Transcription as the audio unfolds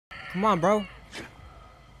Come on, bro.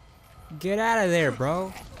 Get out of there,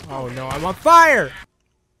 bro. Oh no, I'm on fire!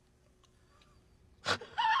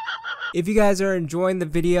 If you guys are enjoying the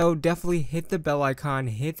video, definitely hit the bell icon,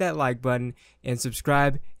 hit that like button, and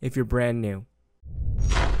subscribe if you're brand new.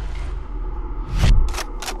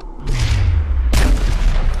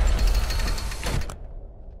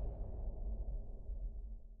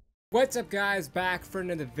 What's up guys, back for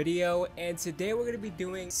another video, and today we're going to be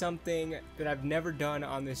doing something that I've never done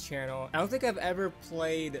on this channel. I don't think I've ever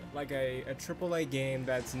played like a AAA game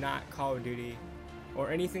that's not Call of Duty or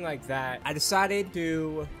anything like that. I decided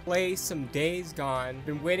to play some Days Gone.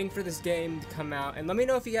 Been waiting for this game to come out, and let me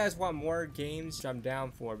know if you guys want more games, which I'm down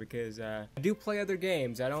for, because I do play other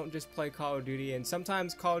games. I don't just play Call of Duty, and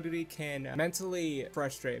sometimes Call of Duty can mentally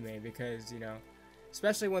frustrate me because, you know,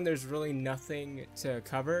 especially when there's really nothing to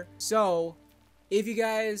cover. So if you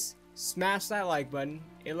guys smash that like button,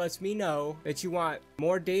 it lets me know that you want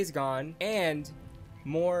more Days Gone and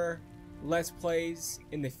more Let's Plays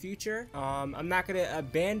in the future. I'm not gonna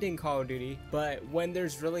abandon Call of Duty, but when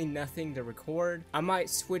there's really nothing to record, I might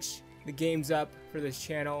switch the games up for this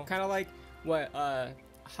channel, kind of like what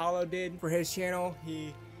Hollow did for his channel.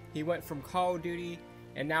 He went from Call of Duty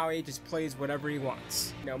and now he just plays whatever he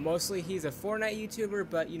wants. You know, mostly he's a Fortnite YouTuber,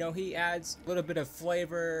 but you know, he adds a little bit of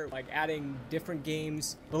flavor, like adding different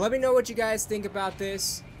games. But let me know what you guys think about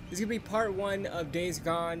this. This is gonna be part 1 of Days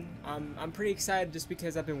Gone. I'm pretty excited just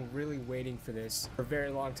because I've been really waiting for this for a very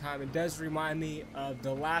long time. It does remind me of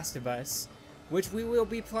The Last of Us, which we will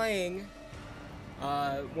be playing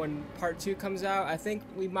when part 2 comes out. I think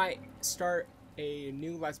we might start a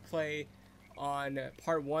new Let's Play on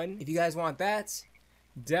part 1. If you guys want that,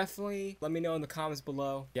 definitely let me know in the comments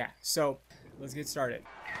below. Yeah, so let's get started.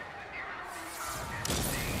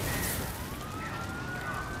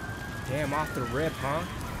 Damn, off the rip, huh?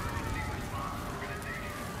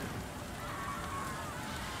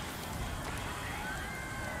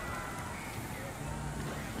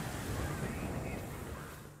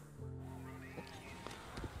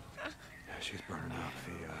 Yeah, she's burning up.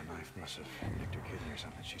 The knife must have nicked her kidney or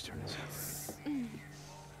something. She's turning south. How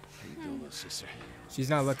you doing, little sister? She's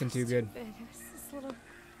not looking too good. This little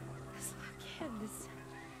kid, this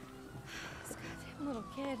goddamn little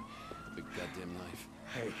kid. Big goddamn knife.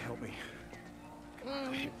 Hey, help me.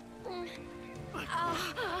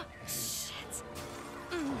 Shit.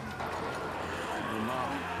 Hey,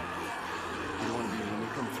 Mom. You want to be when we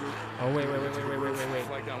come through? Oh, wait.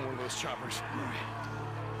 Flag down one of those choppers.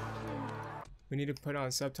 We need to put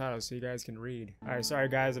on subtitles so you guys can read. Alright, sorry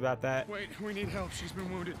guys about that. Wait, we need help. She's been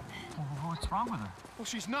wounded. What's wrong with her? Well,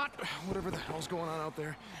 she's not. Whatever the hell's going on out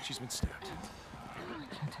there, she's been stabbed.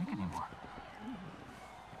 I can't take it anymore.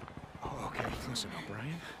 Oh, okay. Listen,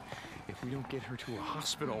 O'Brien. If we don't get her to a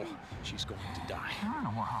hospital, she's going to die. There are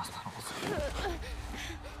no more hospitals.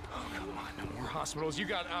 Oh, come on. No more hospitals. You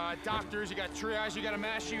got doctors, you got triage, you got a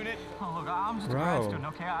MASH unit. Oh, look, I'm just a grad student,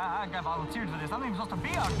 okay? I got volunteered for this. I'm not even supposed to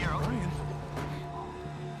be out here, okay? O'Brien.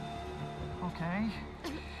 Okay.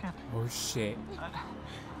 Shit. Oh shit. I've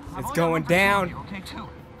It's only got going room for down. two of you, okay, 2.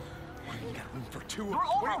 You got room for 2 of You're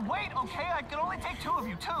us. overweight, okay? I can only take 2 of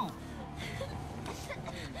you, 2.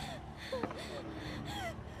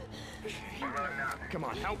 Come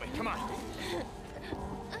on, help me. Come on. All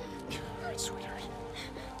right, sweetheart.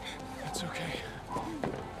 It's okay.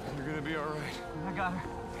 You're gonna be all right. I got her.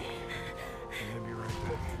 I'm gonna be right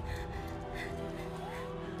back.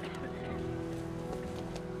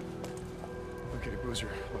 Okay, Boozer,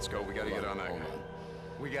 let's go. We gotta get on that guy.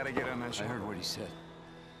 We gotta get on that ship. I heard what he said.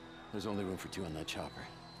 There's only room for 2 on that chopper.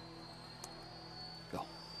 Go.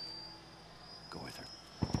 Go with her.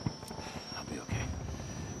 I'll be okay.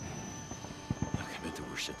 Look, I've been through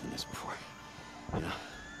worse shit than this before. You know?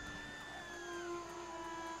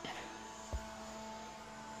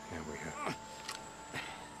 Yeah, we have.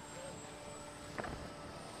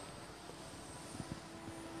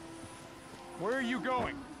 Where are you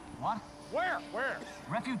going? What? Where?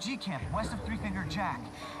 Refugee camp, west of Three Finger Jack.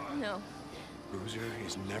 No. Boozer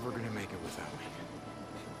is never gonna make it without me.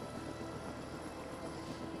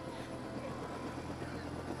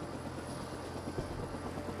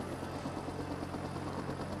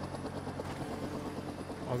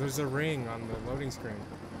 Oh, there's a ring on the loading screen.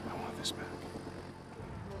 I want this back.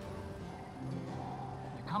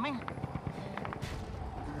 You coming?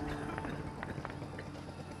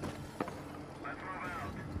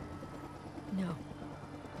 No.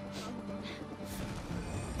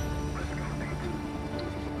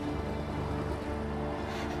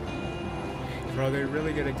 Bro, they're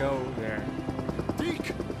really gonna go there.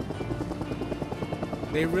 Deke!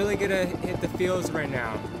 They really gonna hit the fields right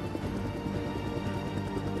now.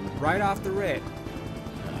 right off the rip.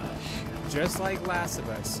 Just like Last of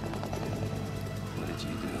Us. What did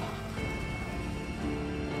you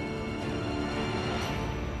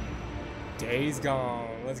do? Days Gone.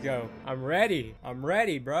 Let's go. I'm ready. I'm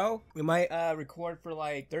ready, bro. We might record for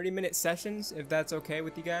like 30-minute sessions if that's okay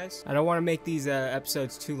with you guys. I don't want to make these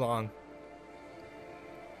episodes too long.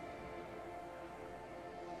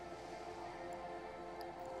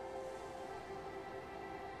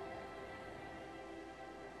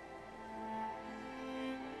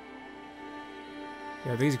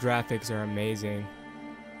 Yeah, these graphics are amazing.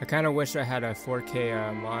 I kind of wish I had a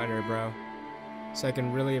 4K monitor, bro, so I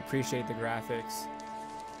can really appreciate the graphics.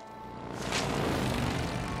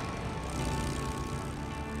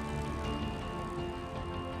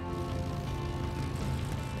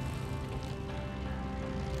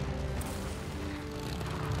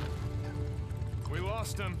 We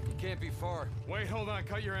lost him. He can't be far. Wait, hold on.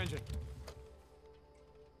 Cut your engine.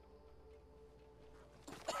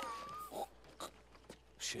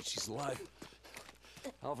 Shit, she's alive.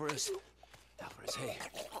 Alvarez. Alvarez, hey.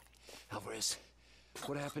 Alvarez,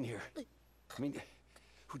 what happened here? I mean,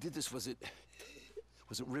 who did this? Was it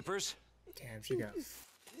Rippers? Damn, she got.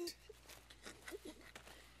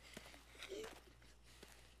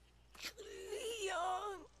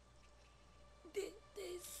 Leon did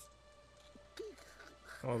this.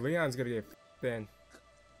 Oh, Leon's gonna get in.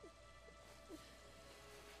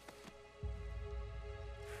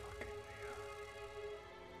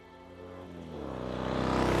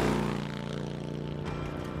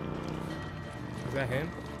 Is that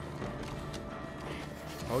him?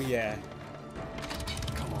 Oh yeah.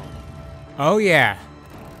 Come on. Oh yeah.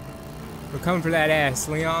 We're coming for that ass,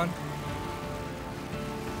 Leon.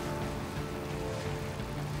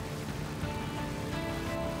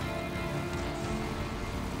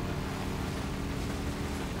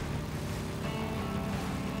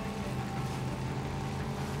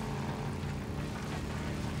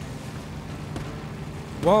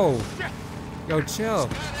 Whoa. Yo, chill.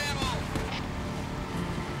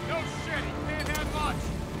 No shit, he can't have much.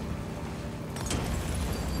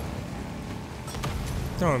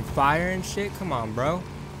 Throwing fire and shit? Come on, bro.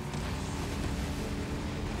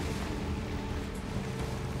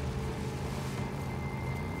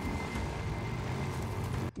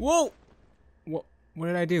 Whoa! What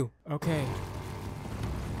did I do? Okay.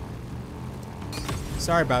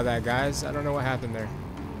 Sorry about that, guys. I don't know what happened there.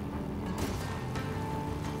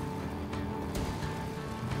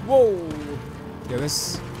 Whoa! Yo,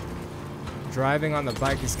 this driving on the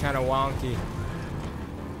bike is kind of wonky.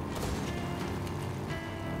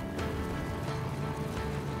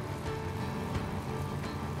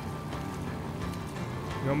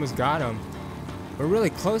 We almost got him. We're really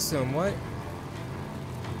close to him. What?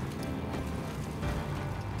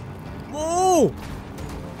 Whoa!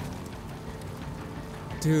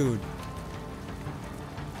 Dude.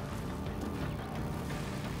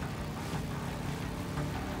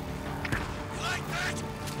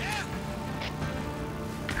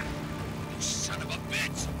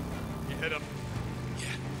 Hit him. Yeah.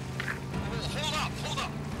 Hold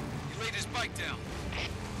up. He laid his bike down.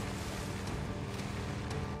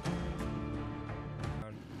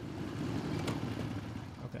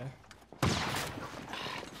 Okay.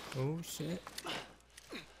 Oh shit.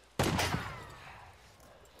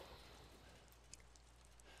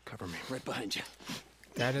 Cover me. Right behind you.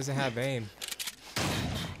 Guy doesn't have aim.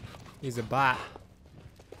 He's a bot.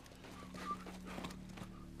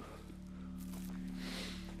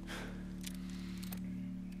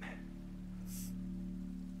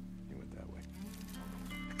 He went that way.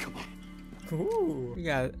 Come on. Ooh, we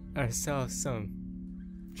got ourselves some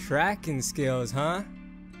tracking skills, huh?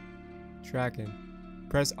 Tracking.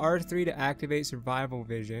 Press R3 to activate survival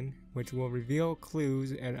vision, which will reveal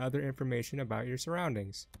clues and other information about your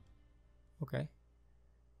surroundings. Okay.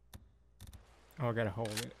 Oh, I gotta hold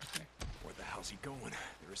it. Okay. Where the hell's he going?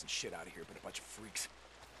 There isn't shit out of here but a bunch of freaks.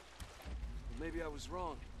 Maybe I was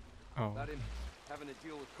wrong Oh. about him having to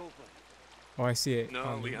deal with Copeland. Oh, I see it No,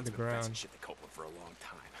 on Leon's the been fencing ground. shit to Copeland for a long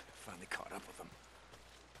time. Finally caught up with him.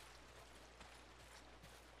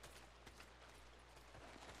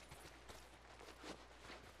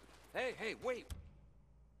 Hey, wait.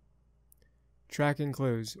 Tracking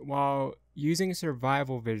clues. While using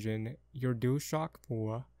survival vision, your DualShock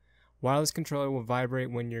 4 wireless controller will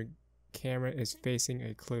vibrate when your camera is facing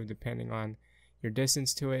a clue. Depending on your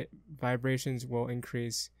distance to it, vibrations will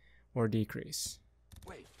increase or decrease.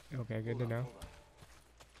 Wait. Okay, good to know. Hold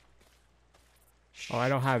on. Oh, I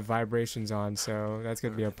don't have vibrations on, so that's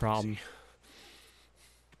gonna be a problem.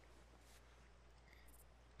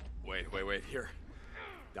 Wait. Here.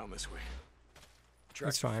 Down this way.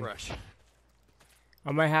 That's tracks are fine. fresh.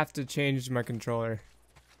 I might have to change my controller.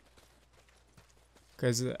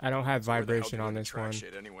 Because I don't have vibration on this one.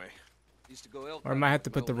 Anyway. Used to go elk Or I might have to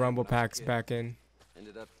hunting put the with my old man rumble when I was a packs kid. back in.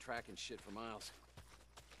 Ended up tracking shit for miles.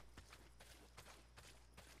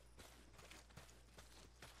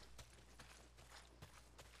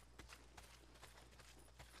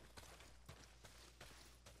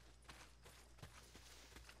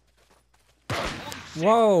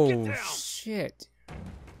 Whoa, shit.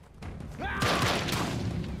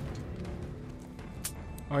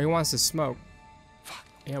 Oh, he wants to smoke.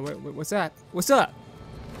 Yeah, what's that? What's up?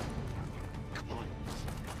 Come on.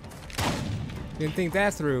 Didn't think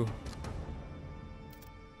that through.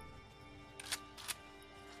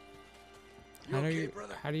 You okay,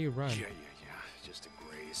 brother? How do you run? Yeah. Just a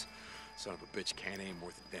graze. Son of a bitch can't aim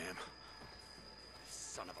worth a damn.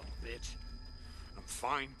 Son of a bitch. I'm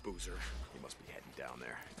fine, Boozer. You must be heading down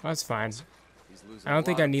there. That's fine. He's losing I don't a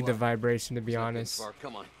think lot I of need the blood. vibration to be He's not getting honest. far.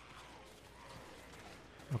 Come on.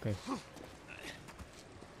 Okay.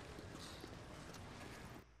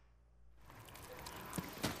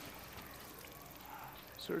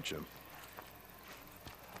 Search him.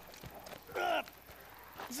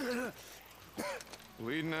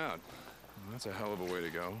 Bleeding out. That's a hell of a way to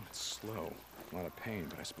go. It's slow. A lot of pain,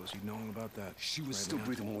 but I suppose you know all about that. She was right still now.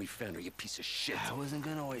 breathing when we found her, you piece of shit. I wasn't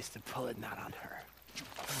gonna waste a bullet, not on her.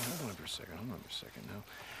 Hold on for a second. Now,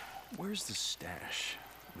 where's the stash,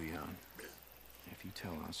 Leon? If you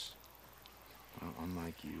tell us, well,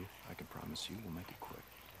 unlike you, I can promise you we'll make it quick.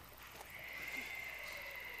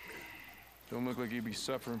 Don't look like you'd be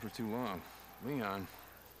suffering for too long. Leon,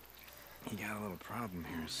 you got a little problem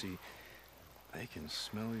here. See, they can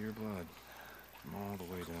smell your blood from all the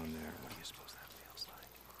way down there. What do you suppose that feels like?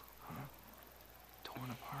 Huh? Torn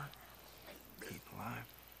apart? Keep alive?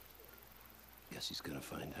 Guess he's gonna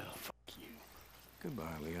find out. Fuck you.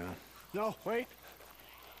 Goodbye, Leon. No, wait.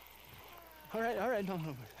 All right, no.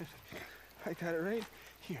 I got it right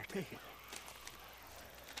here, take it.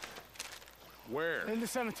 Where? In the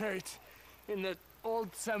cemetery, it's in the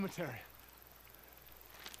old cemetery.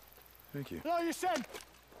 Thank you. No, you said.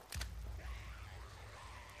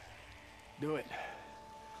 Do it.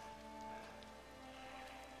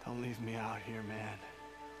 Don't leave me out here, man.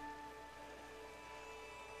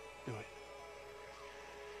 Do it.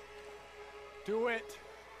 Do it.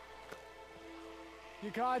 You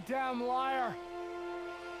goddamn liar.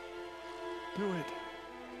 Do it.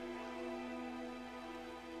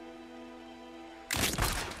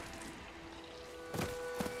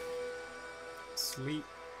 Sleep.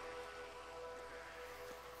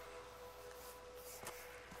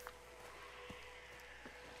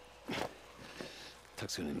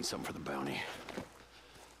 Tuck's gonna need something for the bounty.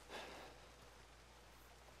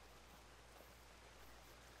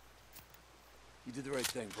 You did the right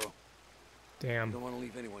thing, bro. You Damn. don't want to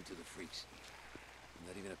leave anyone to the freaks.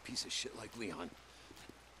 Not even a piece of shit like Leon.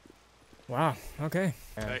 Wow. Okay.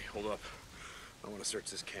 Hey, hold up. I want to search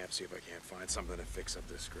this camp, see if I can't find something to fix up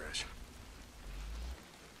this scratch.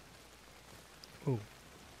 Ooh.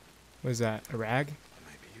 What is that? A rag? It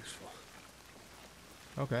might be useful.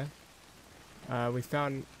 Okay. We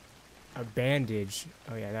found a bandage.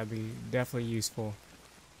 Oh yeah, that'd be definitely useful.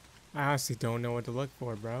 I honestly don't know what to look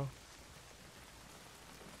for, bro.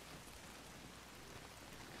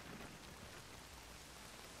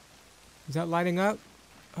 Is that lighting up?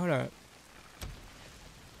 Hold up.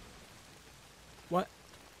 What?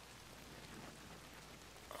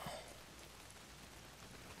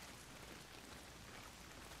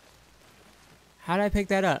 How did I pick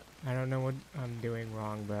that up? I don't know what I'm doing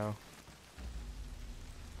wrong, bro.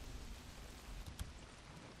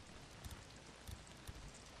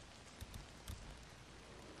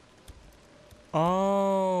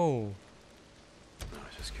 Oh, No,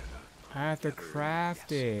 I just gotta... I have to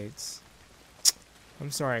craft it. I'm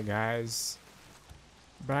sorry, guys,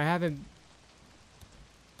 but I haven't.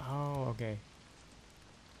 Oh, okay.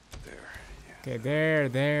 There, yeah. Okay,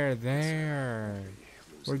 there.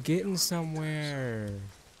 We're getting somewhere.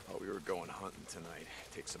 Oh, we were going hunting tonight.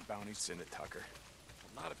 Take some bounties into Tucker.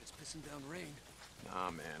 Not if it's pissing down rain. Nah,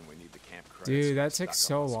 man, we need the camp credits. Dude, that Stock took up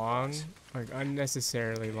so on long. supplies. Like,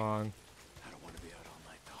 unnecessarily long. I don't want to be out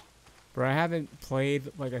all night, though. Bro, I haven't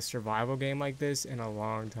played, like, a survival game like this in a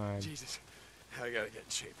long time. Jesus, I gotta get in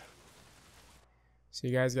shape. So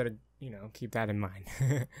you guys gotta, you know, keep that in mind.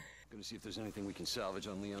 Gonna see if there's anything we can salvage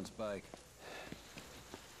on Leon's bike.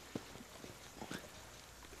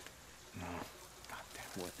 No.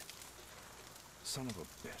 Goddamn. What? Son of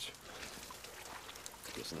a bitch.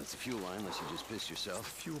 Guessing that's the fuel line, unless you just pissed yourself.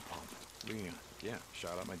 Fuel pump. Leon. Yeah,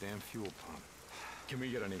 shot up my damn fuel pump. Can we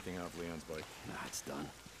get anything off Leon's bike? Nah, it's done.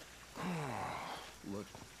 Look,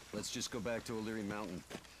 let's just go back to O'Leary Mountain.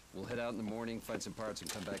 We'll head out in the morning, find some parts, and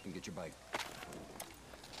come back and get your bike.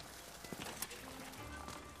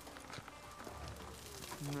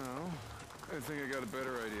 No, I think I got a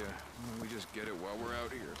better idea. We just get it while we're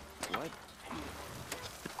out here. What?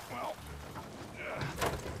 Well,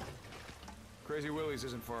 Crazy Willie's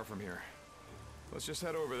isn't far from here. Let's just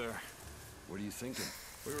head over there. What are you thinking?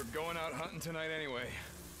 We were going out hunting tonight anyway.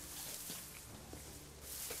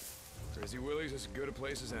 Crazy Willie's is as good a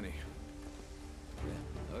place as any.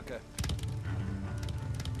 Yeah, okay.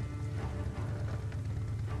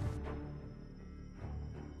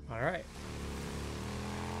 All right.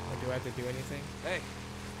 Do I have to do anything? Hey,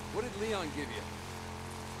 what did Leon give you?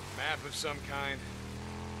 Map of some kind.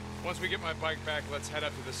 Once we get my bike back, let's head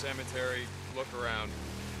up to the cemetery, look around.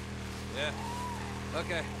 Yeah,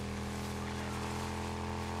 okay.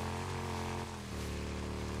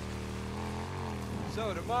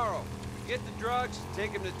 So tomorrow, get the drugs,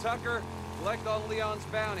 take him to Tucker, collect on Leon's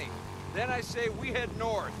bounty. Then I say we head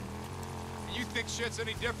north. You think shit's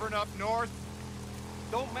any different up north?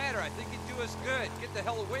 Don't matter, I think it'd do us good. Get the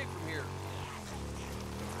hell away from here.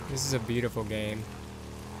 This is a beautiful game.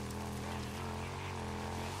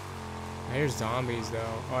 I hear zombies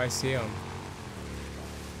though. Oh, I see them.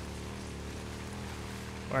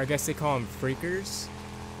 Or I guess they call them freakers.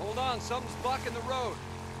 Hold on, something's blocking the road.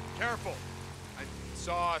 Careful. I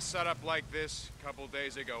saw a setup like this a couple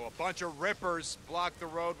days ago. A bunch of rippers blocked the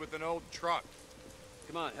road with an old truck.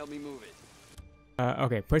 Come on, help me move it.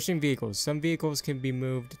 Okay, pushing vehicles. Some vehicles can be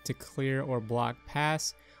moved to clear or block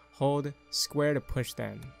paths. Hold square to push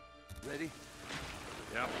them. Ready?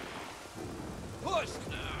 Yep. Push!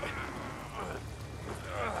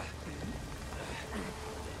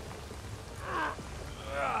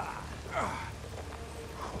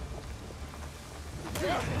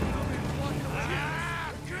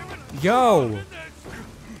 Yo!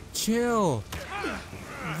 Chill!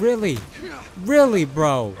 Really? Really,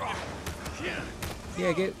 bro?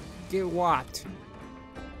 Yeah, get whopped.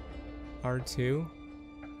 R2.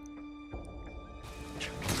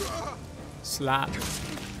 Slap.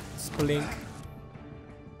 Splink.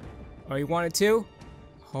 Oh, you wanted to?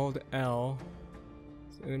 Hold L.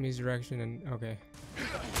 Enemy's direction and okay.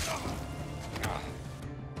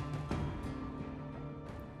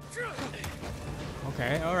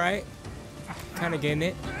 Okay, alright. Kinda getting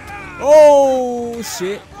it. Oh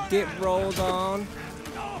shit! Get rolled on.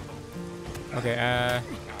 Okay,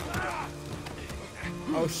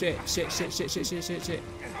 oh shit, shit.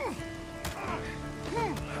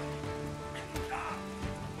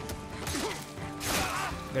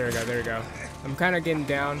 There we go. I'm kinda getting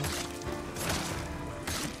down.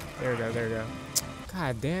 There we go.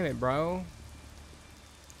 God damn it, bro.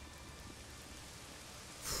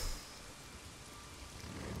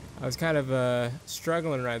 I was kind of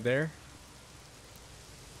struggling right there.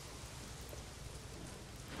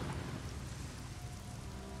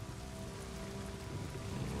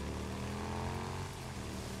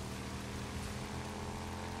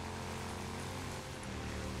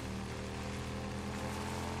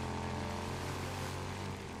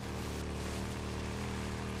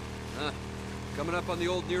 Coming up on the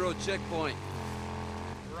old Nero checkpoint.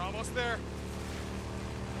 We're almost there.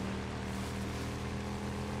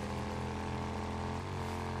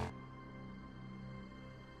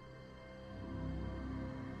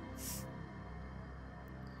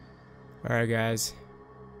 Alright, guys.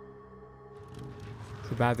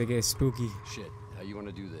 It's about to get spooky. Shit, how you want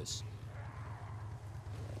to do this?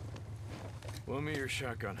 Loan me your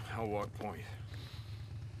shotgun. I'll walk point.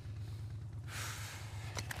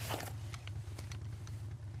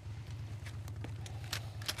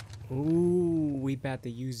 Ooh, we about to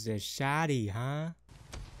use the shotty, huh?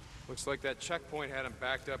 Looks like that checkpoint had him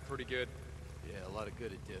backed up pretty good. Yeah, a lot of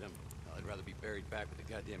good it did him. I'd rather be buried back with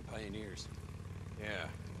the goddamn pioneers. Yeah.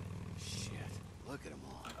 Shit, look at them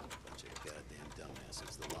all. Bunch of goddamn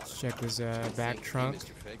dumbasses. The lot Let's of check his back Hey, trunk.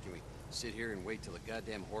 Mr. Fed, can we sit here and wait till the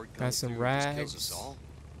goddamn horde comes Got some through and just kills rags. us all?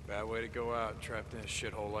 Bad way to go out, trapped in a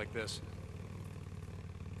shithole like this.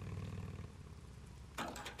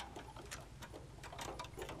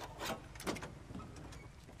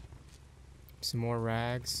 Some more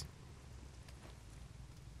rags.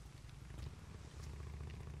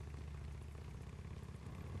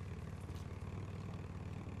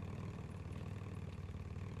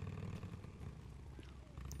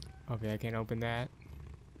 Okay, I can't open that.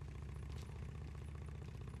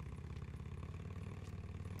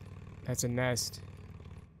 That's a nest.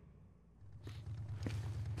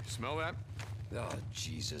 Smell that? Oh,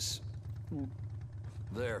 Jesus.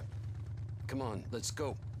 There. Come on, let's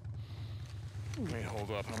go. Hey,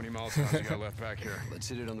 hold up. How many Molotovs you got left back here? Let's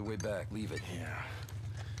hit it on the way back. Leave it. Yeah.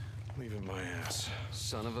 Leave it my ass.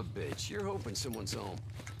 Son of a bitch. You're hoping someone's home.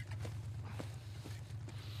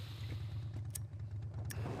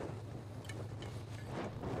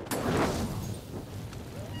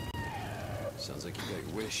 Sounds like you got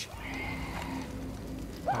your wish.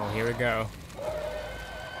 Oh, here we go.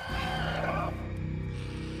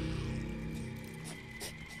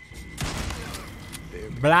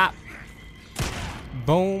 Blop.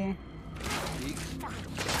 Boom. Deke.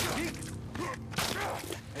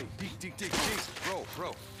 Hey, Deke.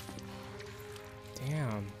 Bro.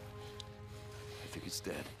 Damn. I think it's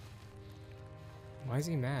dead. Why is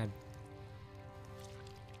he mad?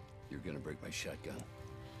 You're gonna break my shotgun.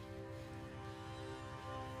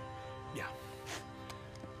 Yeah.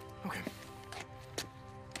 Okay.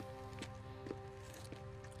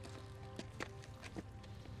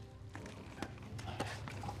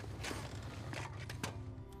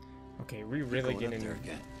 Okay, we really Going get up in there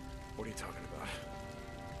again. What are you talking about?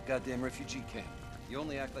 Goddamn refugee camp. You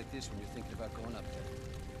only act like this when you're thinking about going up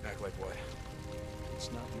there. Act like what?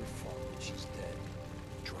 It's not your fault that she's dead.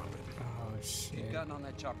 Drop it. Oh If shit. you'd gotten on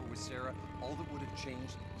that chopper with Sarah, all that would have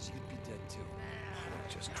changed is you'd be dead too.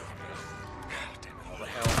 Just drop it. Damn it. How the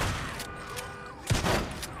hell?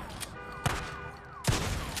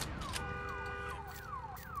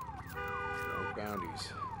 No bounties.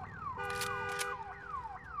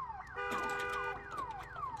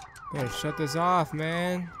 Hey, shut this off,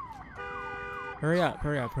 man. Hurry up,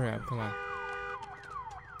 come on.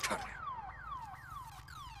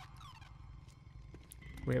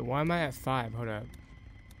 Wait, why am I at 5? Hold up.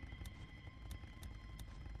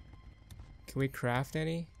 Can we craft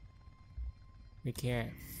any? We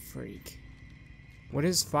can't. Freak. What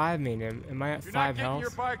does 5 mean? Am I at 5 health?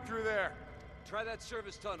 Your bike through there. Try that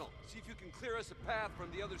service tunnel. See if you can clear us a path from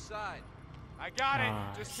the other side. I got it.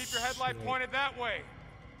 Ah, Just keep your headlight shit. pointed that way.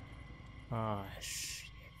 Oh shit.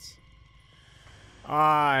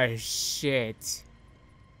 Oh shit.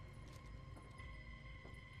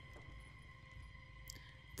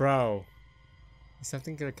 Bro. Is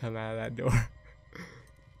something gonna come out of that door?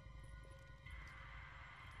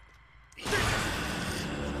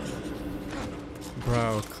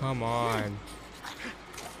 Bro, come on.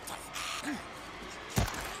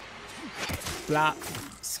 Blop.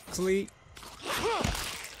 Cleat.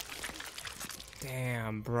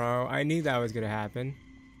 Damn, bro. I knew that was gonna happen.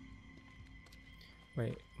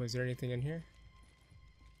 Wait, was there anything in here?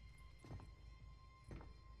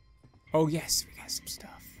 Oh, yes, we got some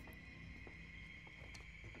stuff.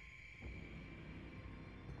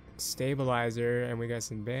 Stabilizer, and we got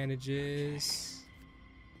some bandages.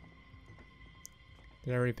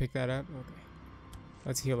 Did I already pick that up? Okay.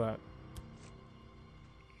 Let's heal up.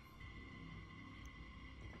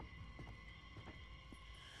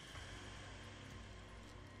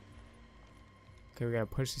 Okay, we gotta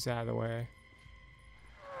push this out of the way.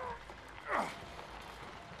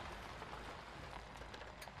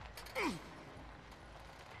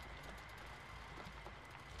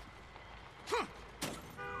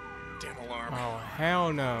 Damn alarm. Oh,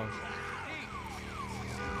 hell no.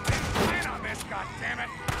 Plan on this, goddammit.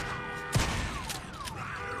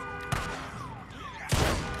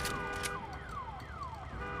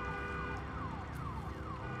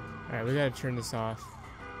 Alright, we gotta turn this off.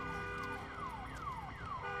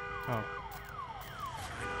 Oh.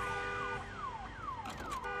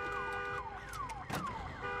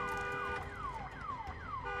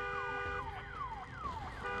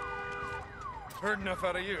 Heard enough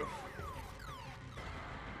out of you.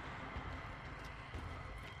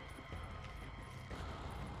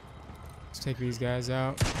 Let's take these guys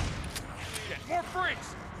out. Get more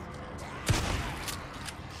freaks.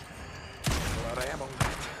 A lot of ammo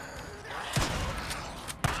left.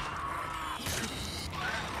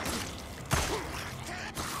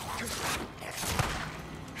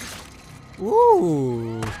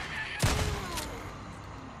 Ooh.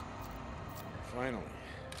 Finally.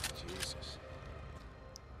 Jesus.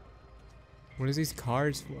 What is these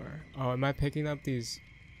cards for? Oh, am I picking up these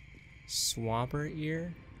swamper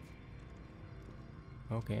ear?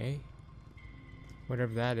 Okay.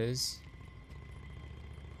 Whatever that is.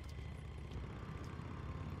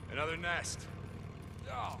 Another nest.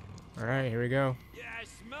 Oh, Alright, here we go. Yeah, I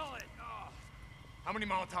smell it. Oh, how many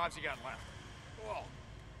Molotovs you got left? well,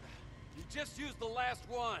 you just used the last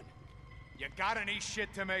one. You got any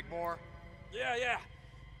shit to make more? Yeah.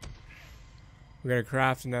 We gotta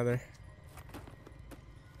craft another.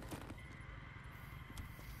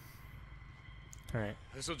 Alright.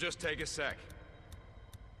 This'll just take a sec.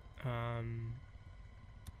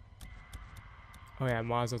 Oh yeah,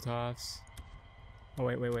 Mazel Tovs. Oh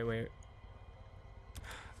wait.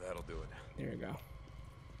 That'll do it. There you go.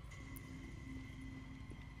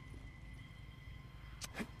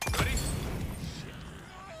 Ready?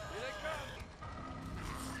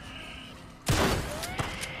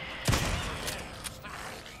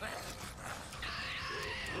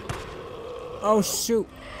 Oh shoot.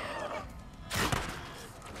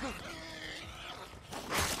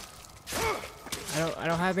 I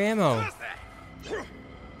don't have ammo.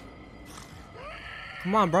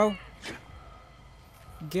 Come on, bro.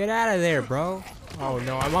 Get out of there, bro. Oh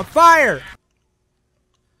no, I'm on fire!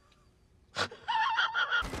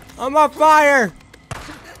 I'm on fire!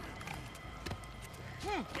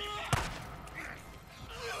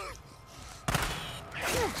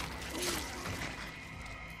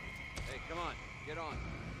 Hey, come on, get on.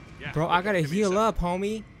 Yeah, Bro, I gotta give me a heal sec. up,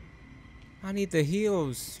 homie. I need the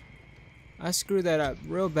heals. I screwed that up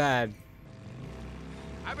real bad.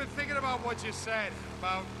 I've been thinking about what you said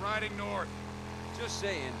about riding north. Just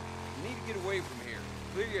saying, you need to get away from here.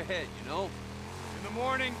 Clear your head, you know? In the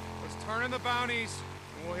morning, let's turn in the bounties,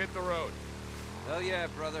 and we'll hit the road. Hell yeah,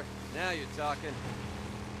 brother. Now you're talking.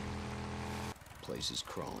 Place is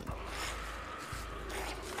crawling.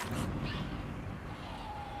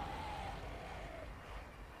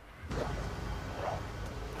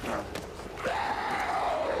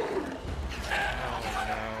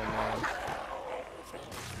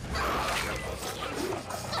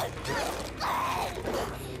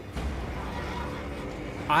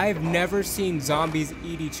 I've never seen zombies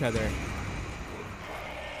eat each other.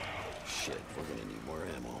 Shit, we're gonna need more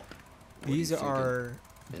ammo. These are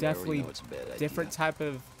definitely different different type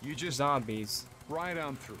of You just zombies. ride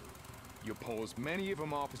on through. You'll pull as many of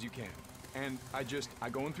them off as you can. And I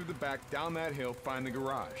go in through the back, down that hill, find the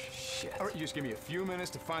garage. Shit. All right, you just give me a few minutes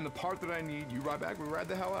to find the part that I need. You ride back, we ride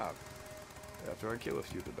the hell out. After I kill a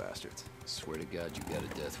few of the bastards. Swear to God, you got a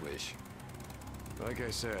death wish. Like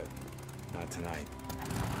I said, not tonight.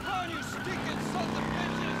 Run, you stinking sons of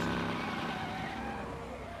bitches!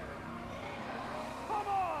 Come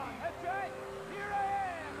on, that's right. Here I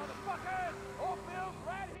am, motherfuckers. Oatmeal's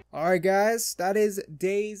right here. Alright guys, that is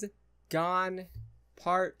Days Gone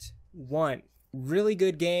Part 1. Really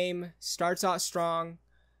good game. Starts out strong.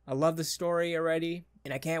 I love the story already,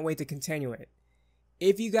 and I can't wait to continue it.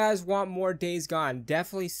 If you guys want more Days Gone,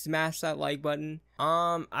 definitely smash that like button.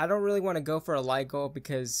 I don't really want to go for a like goal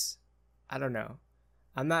because, I don't know.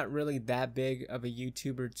 I'm not really that big of a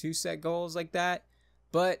YouTuber to set goals like that,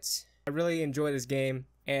 but I really enjoy this game,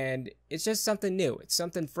 and it's just something new. It's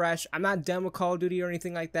something fresh. I'm not done with Call of Duty or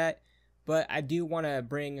anything like that, but I do want to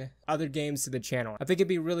bring other games to the channel. I think it'd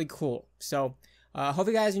be really cool. So, hope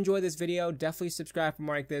you guys enjoyed this video. Definitely subscribe for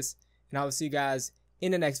more like this, and I will see you guys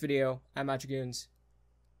in the next video. I'm ChicagosMerk.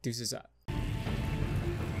 Deuces up.